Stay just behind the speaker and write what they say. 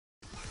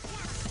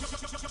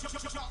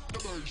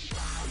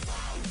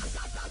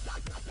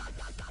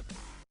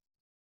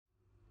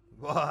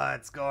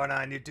What's going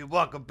on, YouTube?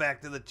 Welcome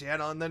back to the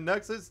channel and the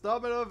next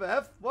installment of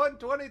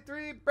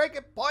F123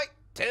 Breaking Point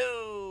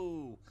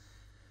 2.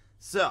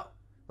 So,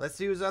 let's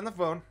see who's on the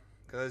phone,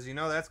 because you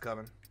know that's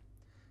coming.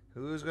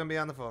 Who's going to be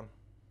on the phone?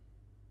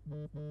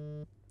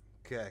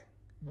 Okay.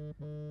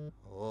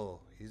 Oh,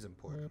 he's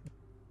important.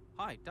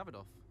 Hi,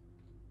 Davidoff.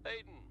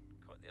 Aiden,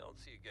 quite the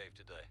answer you gave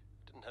today.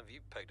 Didn't have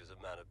you pegged as a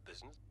man of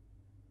business.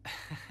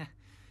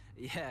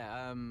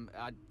 Yeah,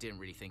 I didn't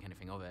really think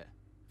anything of it.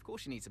 Of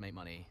course you need to make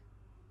money.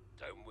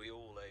 Don't we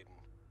all, Aiden?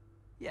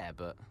 Yeah,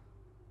 but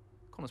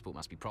Connorsport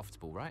must be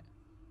profitable, right?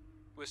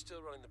 We're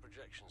still running the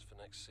projections for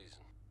next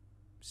season.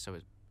 So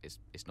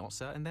it's not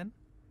certain then?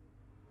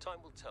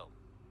 Time will tell.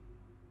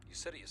 You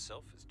said it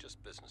yourself, it's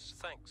just business.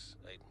 Thanks,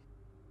 Aiden.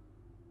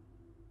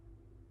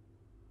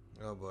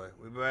 Oh boy,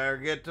 we better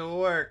get to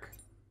work.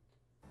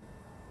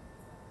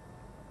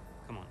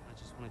 Come on, I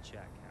just want to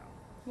chat, Cal.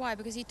 Why?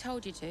 Because he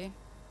told you to?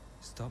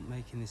 Stop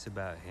making this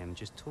about him.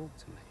 Just talk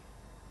to me.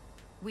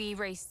 We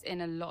raced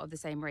in a lot of the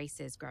same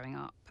races growing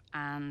up,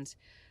 and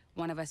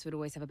one of us would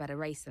always have a better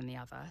race than the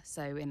other.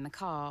 So in the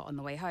car on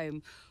the way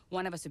home,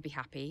 one of us would be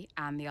happy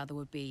and the other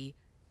would be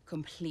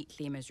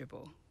completely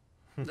miserable.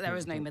 There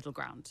was no middle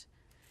ground.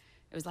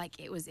 It was like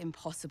it was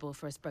impossible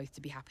for us both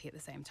to be happy at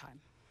the same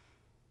time.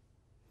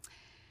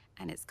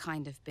 And it's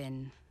kind of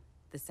been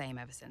the same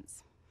ever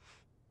since.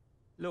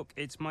 Look,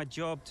 it's my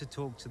job to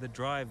talk to the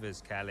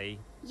drivers, Callie.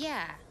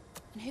 Yeah,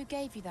 and who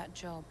gave you that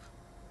job?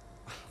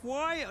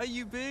 Why are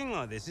you being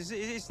like this?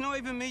 It's not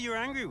even me you're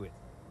angry with.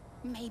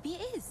 Maybe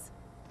it is.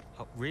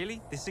 Oh,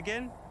 really? This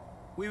again?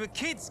 We were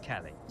kids,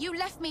 Callie. You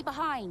left me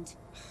behind.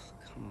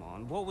 Come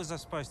on, what was I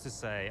supposed to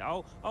say?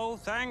 Oh,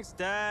 thanks,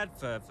 Dad,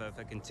 for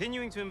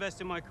continuing to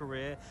invest in my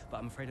career, but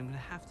I'm afraid I'm going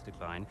to have to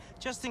decline,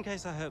 just in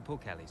case I hurt poor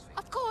Callie's feelings.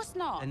 Of course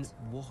not. And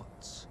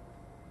what?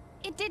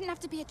 It didn't have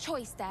to be a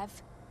choice, Dev.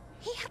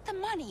 He had the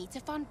money to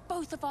fund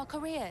both of our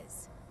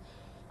careers.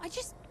 I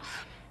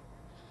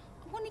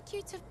wanted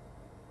you to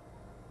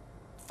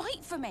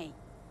fight for me.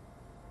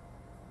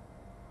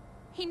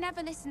 He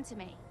never listened to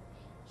me.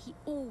 He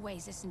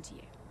always listened to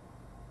you.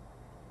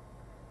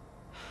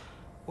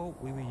 Well,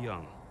 we were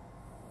young.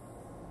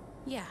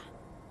 Yeah.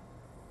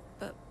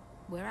 But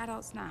we're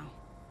adults now.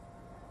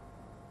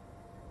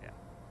 Yeah.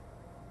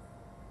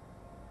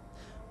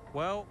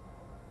 Well,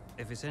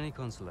 if it's any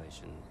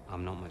consolation,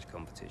 I'm not much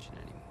competition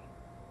anymore.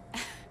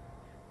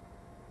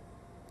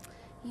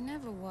 You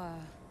never were.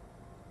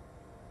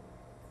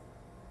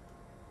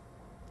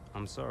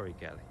 I'm sorry,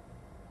 Callie.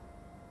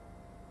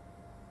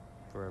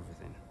 For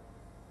everything.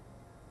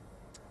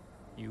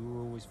 You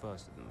were always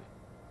faster than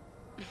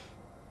me.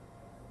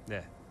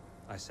 There,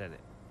 I said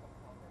it.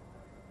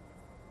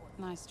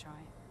 Nice try.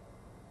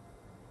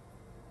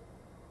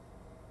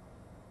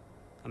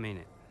 I mean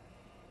it.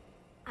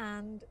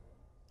 And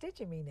did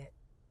you mean it?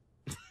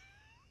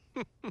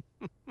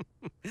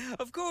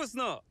 Of course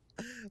not!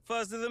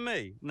 Faster than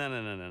me?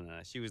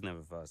 No. She was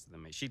never faster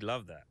than me. She'd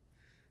love that.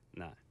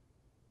 No.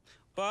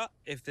 But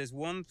if there's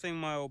one thing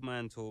my old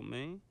man taught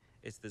me,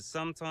 it's that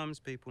sometimes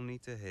people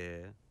need to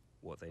hear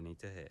what they need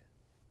to hear.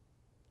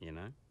 You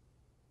know?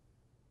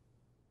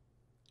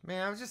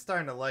 Man, I was just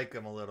starting to like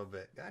him a little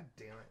bit. God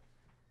damn it.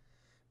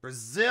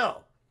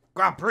 Brazil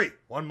Grand Prix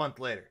 1 month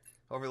later.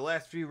 Over the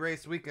last few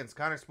race weekends,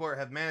 Connorsport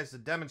have managed to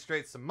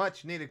demonstrate some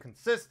much needed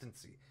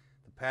consistency.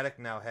 The paddock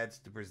now heads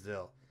to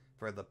Brazil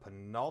for the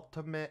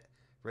penultimate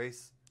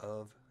race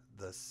of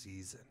the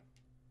season.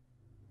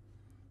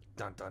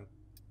 Dun dun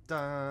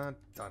dun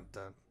dun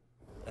dun.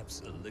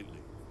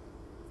 Absolutely.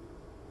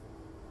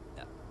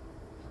 Yeah.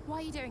 Why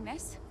are you doing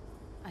this?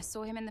 I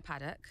saw him in the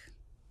paddock.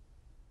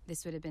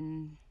 This would have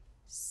been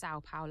Sao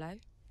Paulo.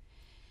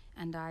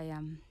 And I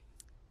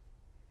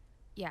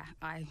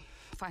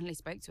finally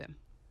spoke to him.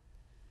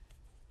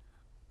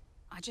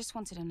 I just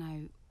wanted to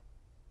know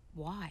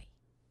why.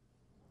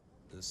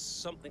 There's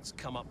something's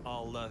come up.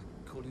 I'll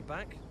call you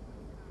back.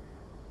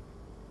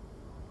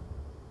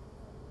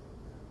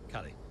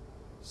 Callie,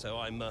 so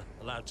I'm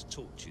allowed to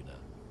talk to you now.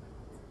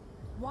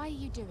 Why are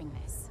you doing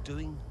this?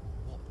 Doing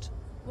what?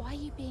 Why are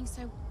you being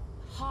so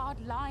hard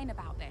line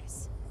about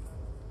this?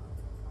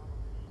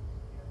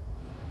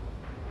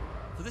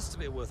 For this to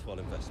be a worthwhile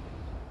investment,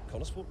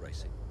 Connorsport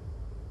Racing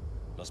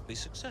must be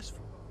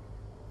successful.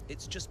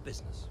 It's just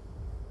business.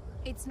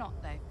 It's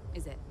not, though,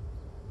 is it?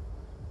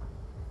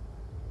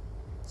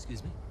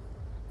 Excuse me?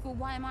 Well,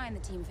 why am I in the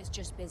team if it's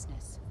just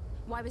business?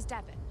 Why was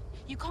Devon?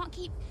 You can't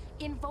keep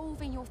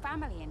involving your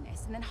family in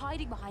this and then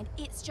hiding behind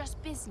it's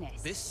just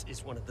business. This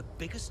is one of the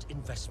biggest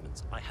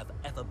investments I have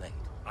ever made.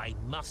 I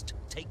must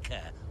take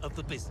care of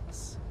the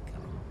business.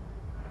 Come on.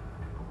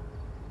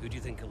 Who do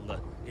you think will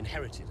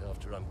inherit it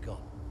after I'm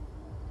gone?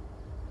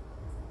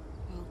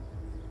 Well,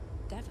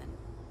 Devon,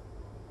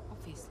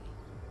 obviously.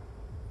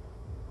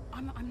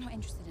 I'm not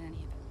interested in any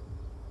of it.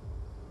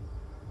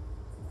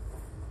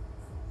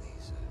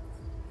 These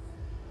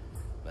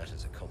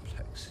matters are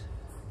complex,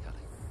 Callie.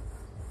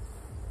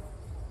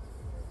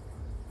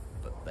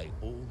 But they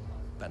all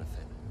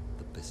benefit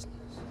the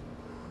business.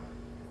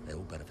 They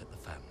all benefit the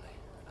family,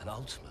 and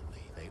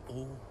ultimately, they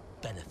all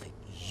benefit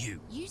you.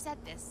 You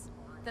said this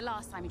the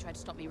last time you tried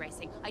to stop me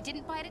racing. I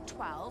didn't buy it at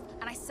 12,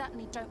 and I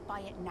certainly don't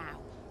buy it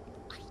now.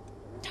 I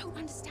don't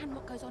understand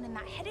what goes on in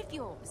that head of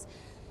yours.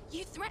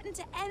 You threatened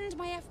to end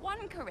my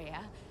F1 career,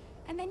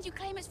 and then you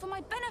claim it's for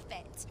my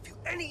benefit. Have you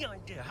any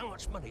idea how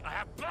much money I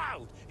have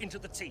plowed into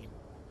the team?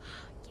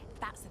 Yeah,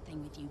 that's the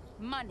thing with you.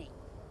 Money.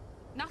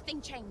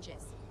 Nothing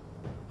changes.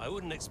 I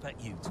wouldn't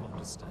expect you to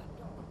understand.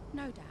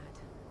 No, Dad.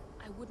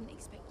 I wouldn't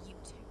expect you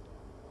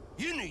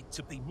to. You need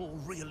to be more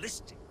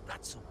realistic,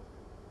 that's all.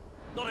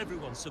 Not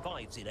everyone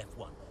survives in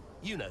F1.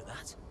 You know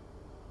that.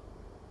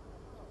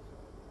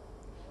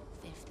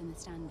 5th in the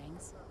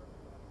standings.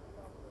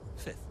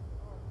 5th.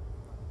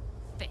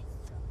 5th.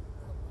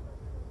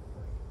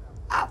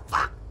 Oh,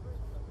 fuck!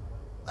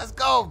 Let's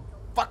go,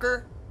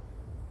 fucker!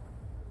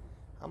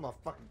 I'm gonna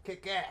fucking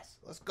kick ass.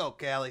 Let's go,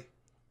 Callie.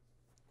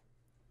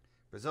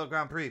 Brazil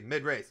Grand Prix,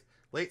 mid-race.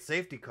 Late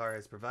safety car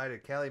has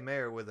provided Callie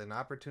Mayer with an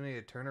opportunity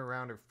to turn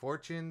around her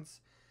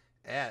fortunes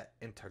at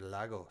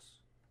Interlagos.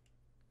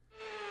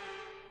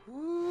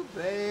 Ooh,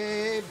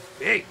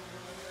 baby!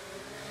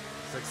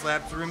 6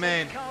 laps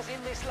remain. Safety car's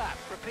in this lap.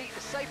 Repeat,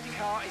 the safety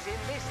car is in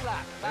this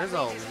lap. That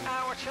There's means it's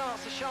our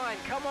chance to shine.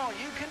 Come on,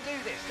 you can do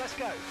this. Let's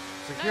go.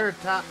 Secure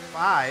top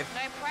 5.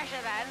 No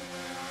pressure then.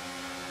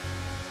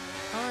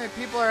 How many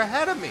people are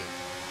ahead of me?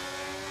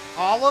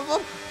 All of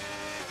them?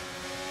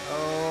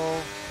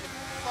 Oh,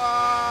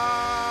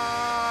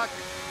 fuck!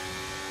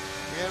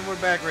 And we're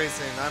back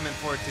racing. I'm in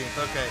 14th.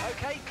 Okay.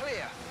 Okay,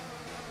 clear.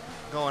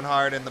 Going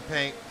hard in the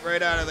paint.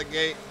 Right out of the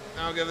gate.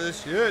 I don't give a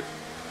shit.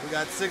 We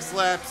got 6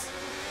 laps.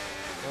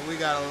 And we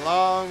got a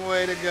long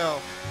way to go.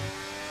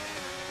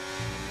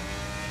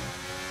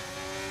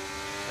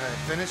 Alright,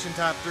 finish in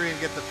top 3 and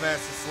get the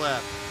fastest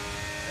lap.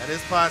 That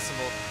is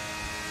possible.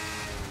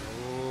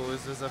 Oh,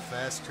 this is a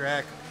fast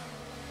track.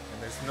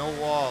 And there's no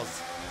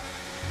walls.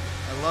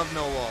 I love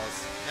no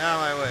walls. Get out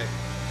of my way.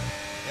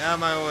 Get out of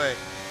my way.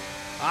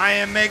 I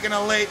am making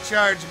a late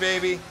charge,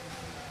 baby.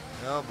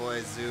 Oh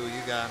boy, Zoo,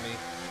 you got me.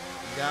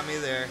 You got me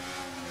there.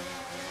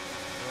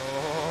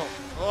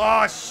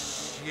 Oh,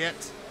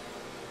 shit.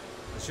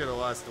 I should have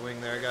lost the wing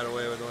there. I got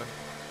away with one.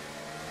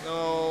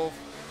 No.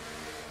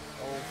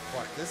 Oh,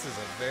 fuck. This is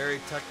a very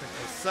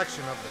technical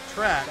section of the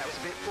track. That was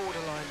a bit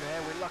borderline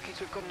there. We're lucky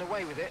to have gotten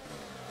away with it.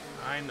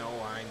 I know.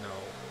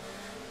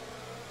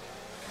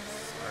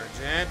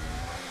 Sergeant.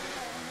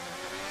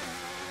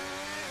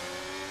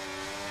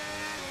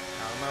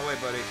 Out of my way,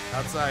 buddy.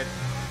 Outside.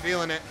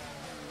 Feeling it.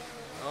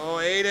 Oh,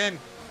 Aiden.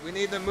 We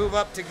need to move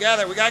up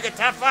together. We gotta get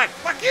top 5.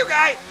 Fuck you,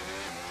 guy!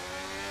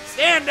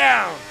 Stand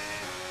down!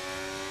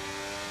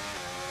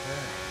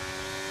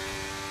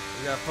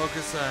 We gotta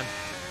focus on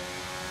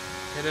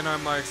hitting our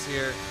marks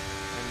here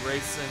and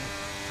racing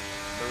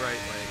the right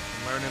way.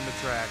 And learning the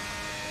track.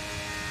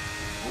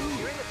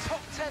 You're in the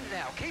top 10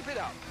 now. Keep it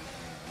up.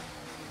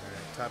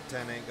 Alright, top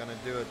 10 ain't gonna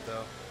do it,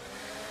 though.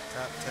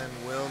 Top 10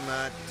 will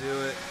not do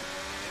it.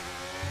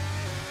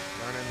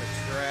 Learning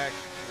the track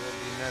will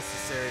be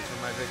necessary for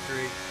my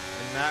victory.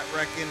 And not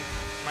wrecking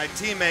my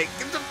teammate.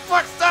 Get the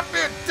fuck stop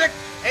here, dick!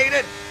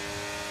 Aiden!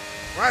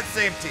 We're on the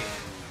same team.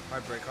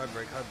 Hard break, hard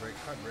break, hard break,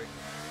 hard break.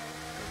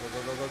 Go,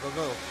 go, go, go, go,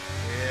 go.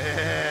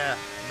 Yeah!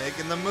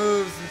 Making the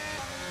moves.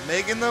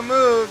 Making the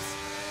moves.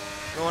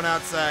 Going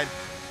outside.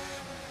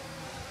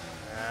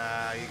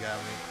 Ah, you got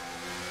me.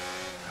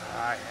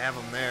 I have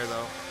him there,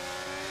 though.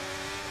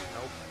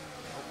 Nope.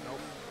 Nope,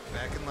 nope.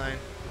 Back in line.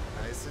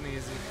 Nice and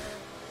easy.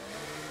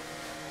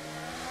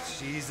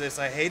 Jesus,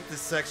 I hate this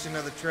section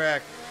of the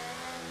track.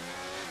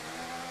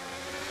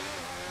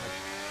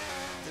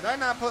 Did I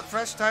not put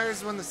fresh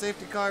tires when the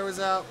safety car was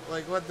out?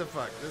 Like, what the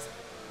fuck? This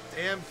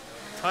damn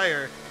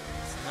tire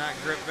is not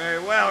grip very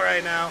well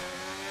right now.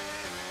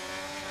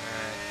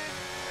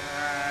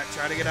 Alright.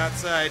 Try to get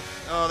outside.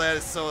 Oh, that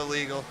is so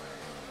illegal.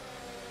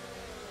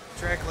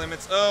 Track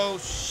limits. Oh,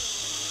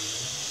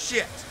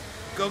 shit.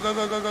 Go, go,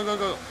 go, go, go, go,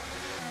 go.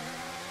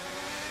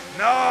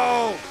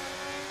 No!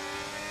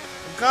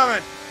 I'm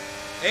coming.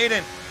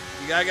 Aiden,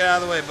 you gotta get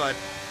out of the way, bud.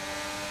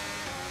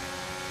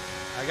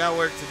 I got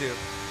work to do.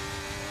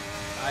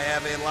 I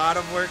have a lot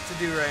of work to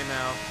do right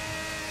now,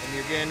 and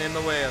you're getting in the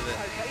way of it.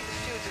 Okay, the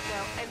stewards have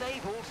now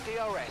enabled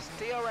DRS.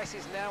 DRS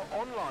is now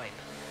online.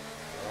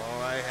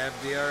 Oh, I have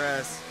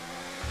DRS.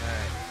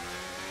 Alright.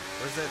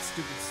 Where's that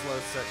stupid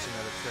slow section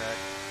of the track?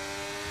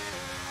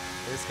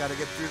 I just gotta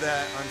get through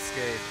that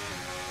unscathed.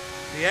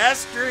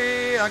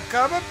 Piastri, I'm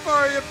coming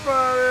for you,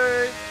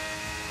 buddy!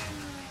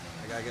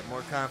 I gotta get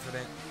more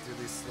confident through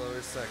these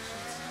slower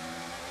sections.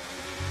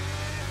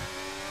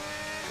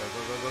 Go,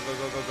 go, go, go, go,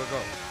 go, go, go,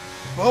 go.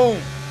 Boom!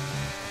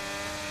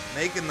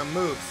 Making the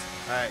moves.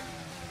 Alright.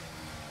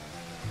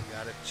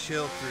 Gotta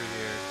chill through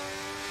here.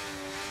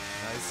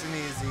 Nice and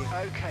easy.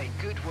 Okay,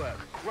 good work.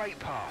 Great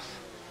pass.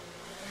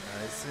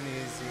 Nice and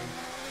easy.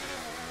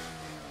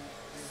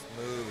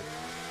 Smooth.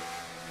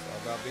 It's all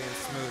about being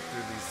smooth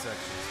through these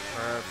sections.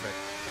 Perfect.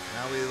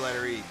 Now we let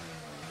her eat.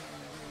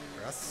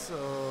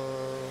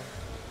 Russell.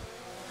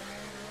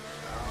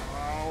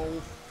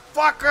 Oh,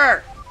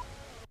 Motherfucker!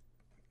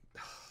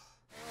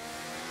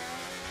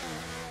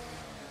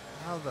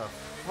 How the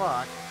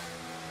fuck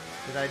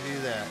did I do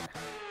that?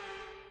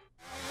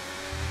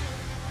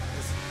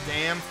 This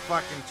damn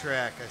fucking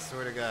track, I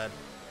swear to God.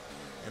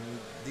 And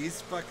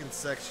these fucking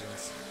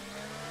sections,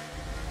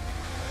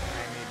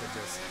 I need to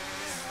just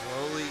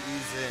slowly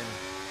ease in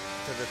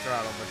to the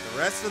throttle. But the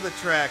rest of the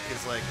track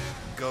is like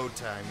go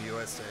time,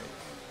 USA.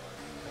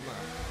 Come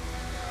on.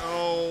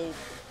 Oh,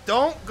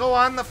 don't go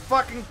on the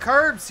fucking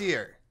curbs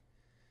here.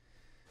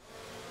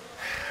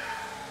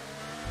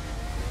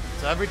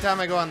 So every time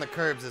I go on the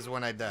curbs is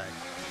when I die.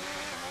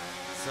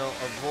 So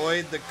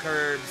avoid the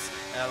curbs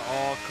at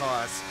all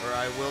costs, or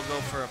I will go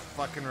for a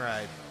fucking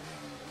ride.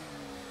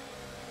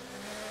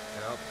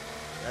 Yep,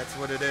 that's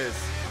what it is.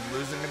 I'm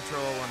losing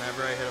control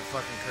whenever I hit a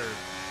fucking curb.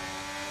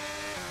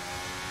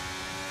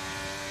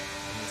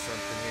 Give me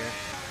something here.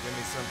 Give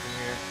me something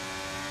here.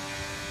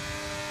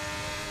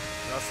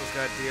 Russell's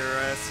got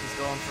DRS. He's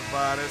going for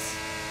Bottas.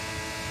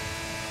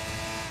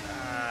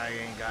 He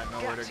ain't got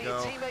nowhere to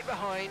go. Your teammate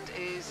behind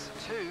is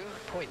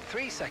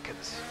 2.3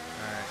 seconds.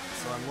 Alright,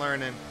 so I'm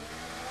learning.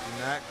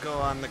 Do not go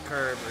on the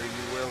curb or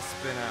you will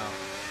spin out.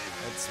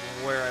 That's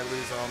where I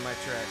lose all my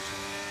traction.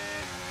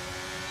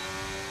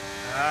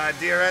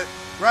 DRS.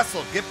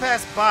 Russell, get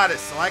past Bottas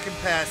so I can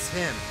pass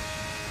him.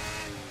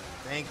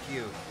 Thank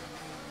you.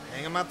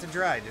 Hang him out to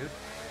dry, dude.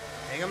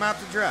 Hang him out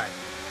to dry.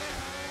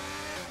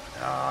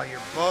 Oh, you're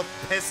both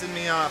pissing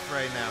me off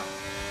right now.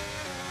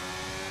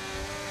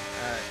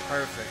 Alright,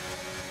 perfect.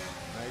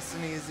 Nice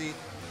and easy.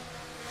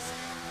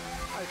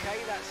 Okay,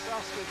 that's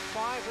us with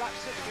 5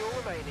 laps of fuel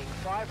remaining.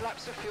 5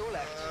 laps of fuel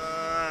left.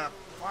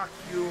 Fuck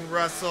you,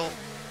 Russell.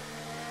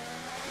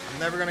 I'm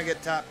never gonna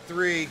get top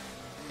 3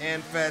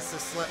 and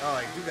fastest lap. Oh,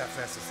 I do got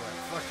fastest lap.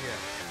 Fuck yeah.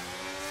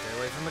 Stay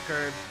away from the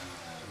curb.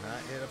 Do not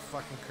hit a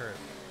fucking curb.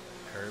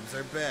 Curbs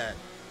are bad.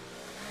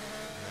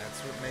 And that's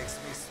what makes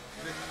me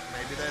spit.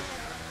 Maybe that.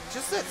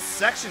 Just that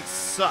section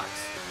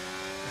sucks.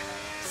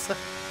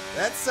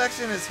 That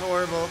section is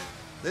horrible.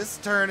 This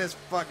turn is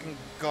fucking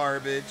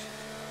garbage.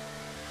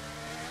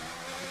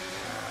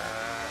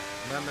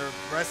 And then the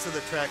rest of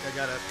the track, I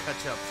gotta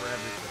catch up for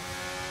everything.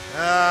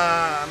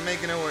 I'm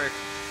making it work.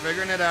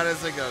 Figuring it out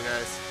as I go,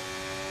 guys.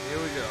 Here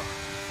we go.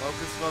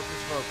 Focus,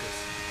 focus, focus.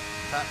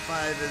 Top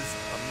 5 is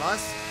a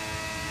must.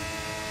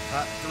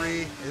 Top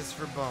 3 is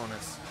for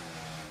bonus.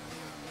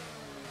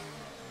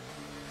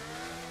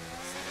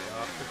 Stay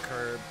off the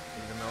curb,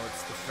 even though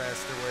it's the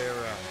faster way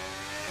around.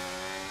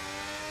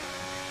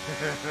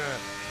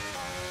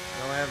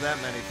 Don't have that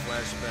many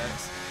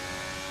flashbacks.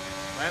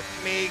 Let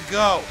me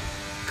go.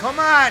 Come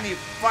on, you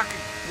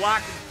fucking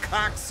blocking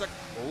cocksucker.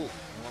 Oh,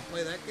 you want to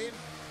play that game?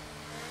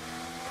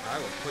 I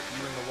will put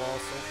you in the wall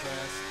so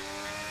fast.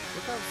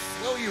 Look how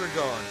slow you were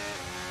going.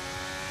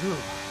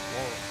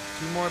 Whoa,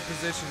 2 more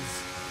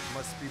positions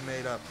must be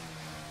made up.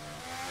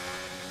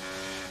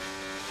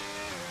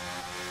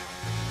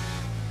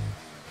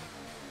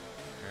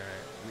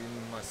 Alright, we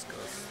must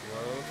go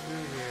slow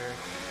through here.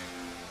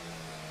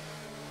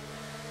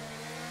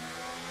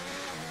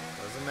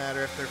 Doesn't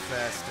matter if they're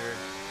faster.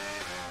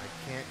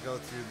 I can't go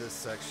through this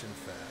section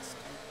fast.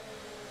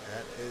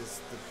 That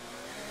is the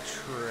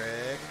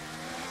trick.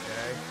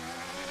 Okay.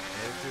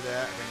 Move through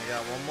that. Then we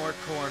got one more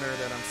corner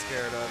that I'm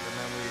scared of, and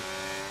then we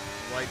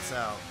lights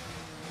out.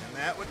 And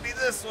that would be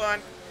this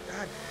one.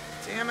 God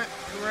damn it,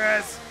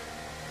 Perez.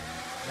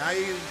 Now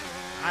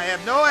I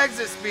have no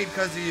exit speed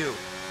because of you.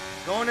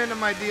 Going into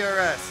my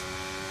DRS.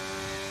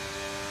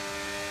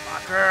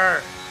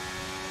 Fucker.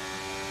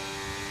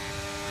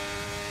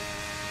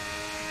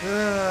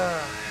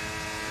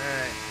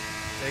 Alright,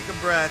 take a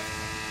breath.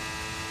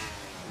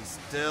 We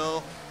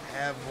still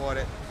have what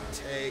it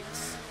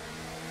takes.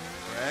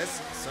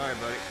 Press. Sorry,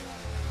 buddy.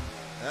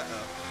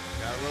 Uh-oh.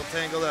 Got a little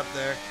tangled up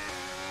there.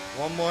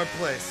 One more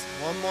place.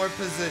 One more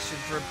position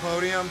for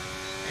podium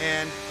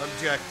and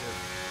objective.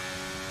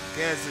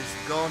 Gasly's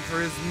going for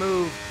his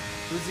move.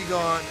 Who's he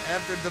going?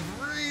 After the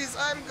breeze,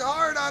 I'm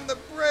hard on the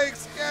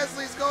brakes.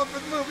 Gasly's going for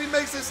the move. He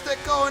makes his stick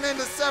going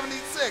into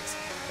 76.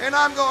 And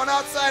I'm going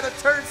outside of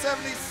turn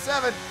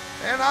 77.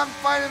 And I'm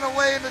finding a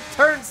way into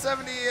turn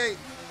 78.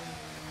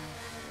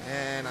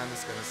 And I'm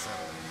just going to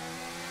settle it.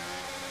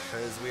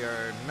 Because we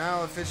are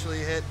now officially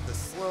hit the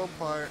slow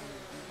part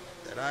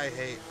that I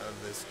hate of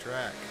this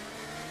track.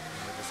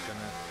 And we're just going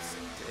to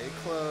stay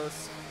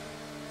close.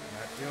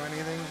 Not do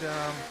anything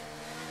dumb.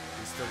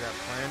 We still got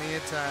plenty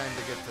of time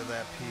to get to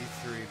that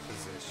P3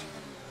 position.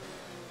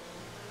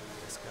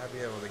 Just got to be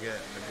able to get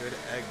a good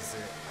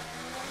exit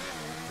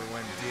for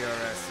when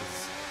DRS is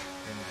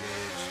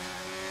engaged.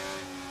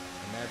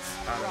 And that's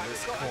out of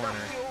this corner.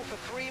 Enough fuel for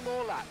 3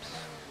 more laps.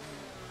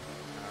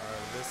 Out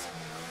of this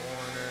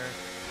corner.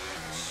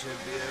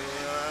 Should be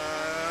able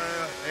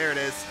there it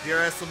is.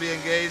 DRS will be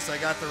engaged. I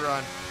got the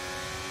run.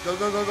 Go,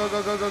 go, go, go,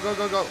 go, go, go, go,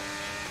 go, go.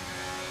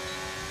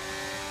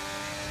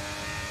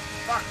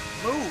 Fuck,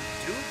 move,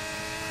 dude.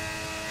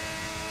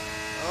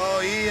 Oh,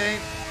 he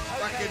ain't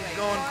fucking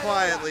going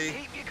quietly.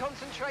 Keep your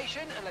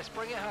concentration and let's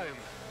bring it home.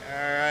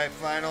 Alright,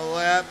 final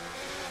lap.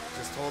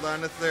 Just hold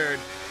on to third.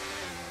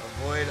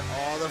 Avoid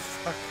all the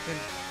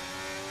fucking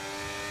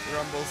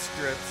rumble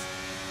strips.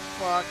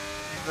 Fuck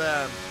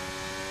them.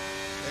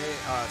 They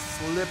are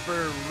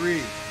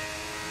slippery.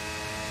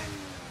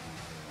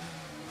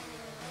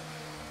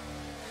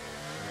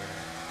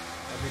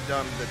 I'd be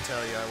dumb to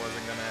tell you I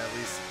wasn't gonna at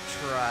least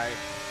try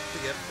to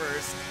get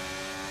first.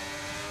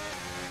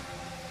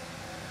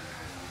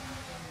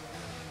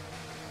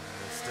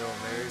 I'm still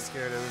very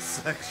scared of this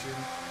section,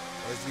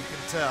 as you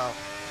can tell.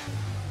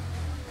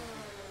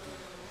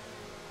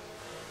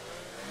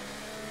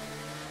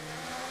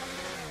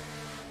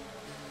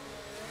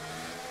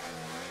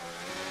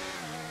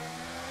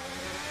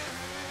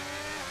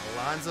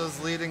 Alonso's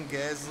leading,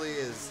 Gasly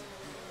is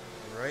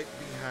right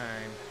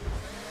behind.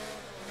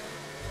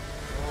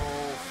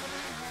 Oh,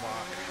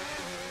 fuck.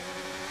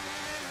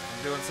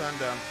 I'm doing something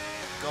dumb.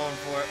 Going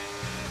for it.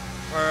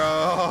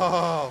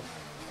 Oh,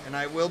 and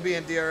I will be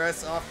in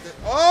DRS off the...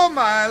 Oh,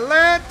 my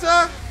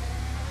Atlanta!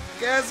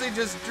 Gasly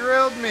just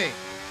drilled me.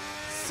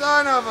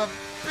 Son of a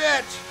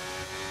bitch!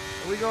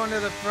 Are we going to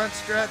the front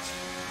stretch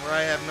where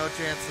I have no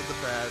chance of the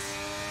pass?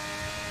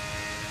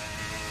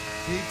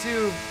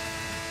 P2.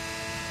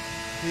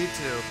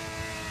 P2.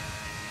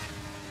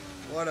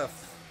 What a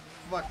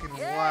fucking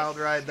wild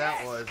ride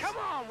that was. Come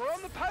on, we're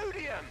on the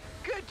podium.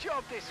 Good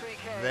job this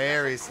weekend.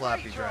 Very That's a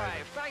sloppy great driving.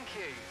 drive. Thank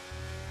you.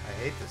 I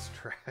hate this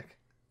track.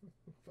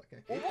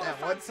 Fucking Well, hate what that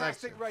a one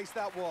fantastic section. race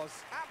that was.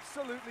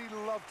 Absolutely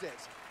loved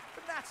it.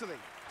 But Natalie,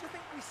 do you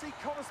think we see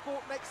Connor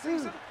Sport next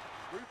season?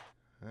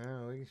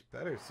 Oh, we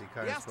better see The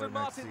Connor Aston Sport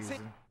next Martin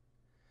season.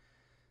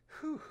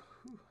 Whew.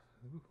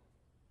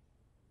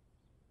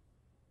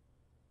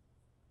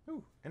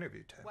 Ooh,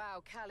 interview time.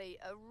 Wow, Callie,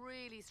 a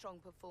really strong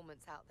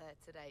performance out there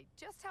today.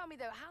 Just tell me,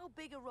 though, how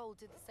big a role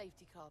did the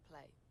safety car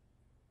play?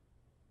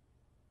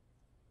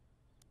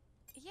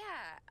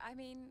 Yeah, I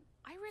mean,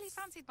 I really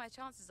fancied my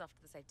chances after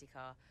the safety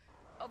car.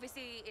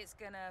 Obviously, it's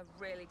going to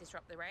really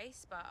disrupt the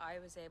race, but I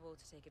was able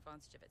to take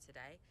advantage of it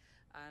today.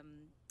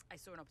 I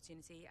saw an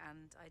opportunity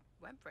and I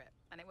went for it,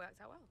 and it worked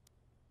out well.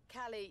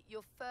 Callie,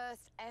 your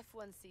first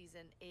F1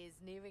 season is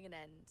nearing an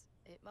end.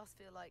 It must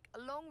feel like a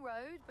long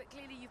road, but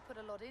clearly you've put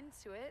a lot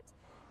into it.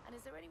 And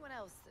is there anyone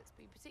else that's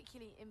been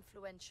particularly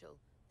influential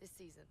this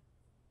season?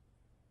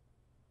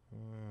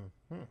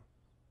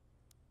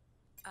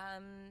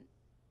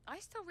 I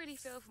still really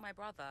feel for my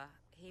brother.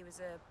 He was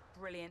a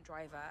brilliant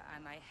driver,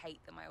 and I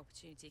hate that my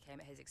opportunity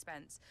came at his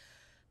expense.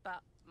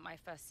 But my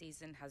first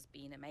season has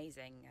been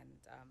amazing,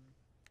 and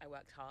I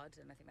worked hard,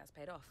 and I think that's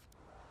paid off.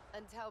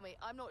 And tell me,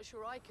 I'm not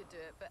sure I could do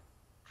it, but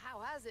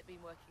how has it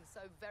been working so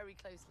very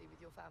closely with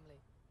your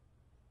family?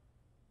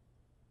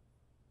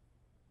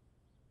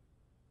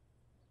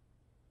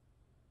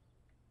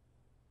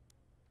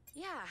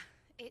 Yeah,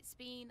 it's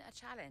been a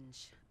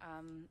challenge.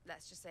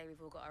 Let's just say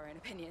we've all got our own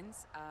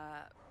opinions.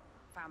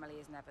 Family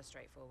is never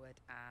straightforward,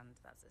 and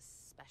that's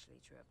especially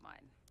true of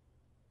mine.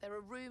 There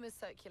are rumours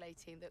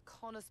circulating that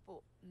Connor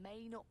Sport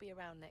may not be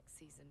around next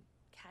season.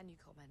 Can you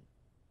comment?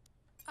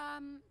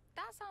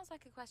 That sounds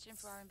like a question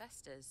for our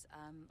investors.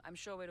 I'm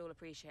sure we'd all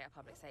appreciate a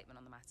public statement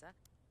on the matter.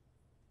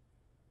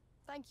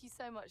 Thank you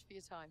so much for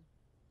your time.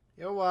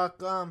 You're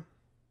welcome.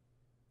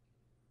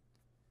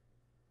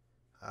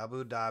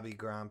 Abu Dhabi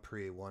Grand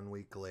Prix 1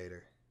 week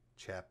later.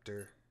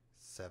 Chapter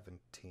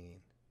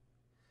 17.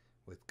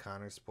 With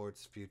Connor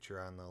Sport's future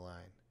on the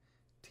line,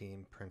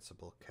 team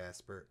principal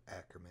Casper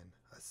Ackerman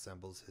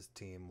assembles his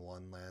team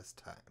one last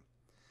time.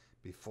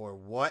 Before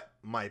what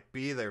might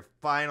be their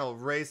final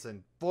race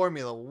in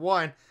Formula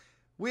One,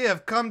 we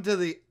have come to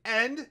the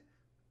end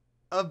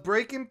of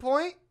Breaking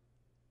Point.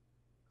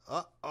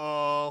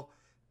 Uh-oh.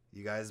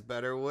 You guys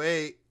better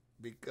wait,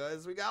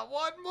 because we got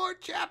one more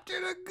chapter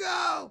to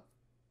go.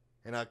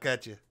 And I'll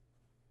catch you.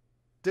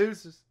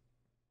 Deuces.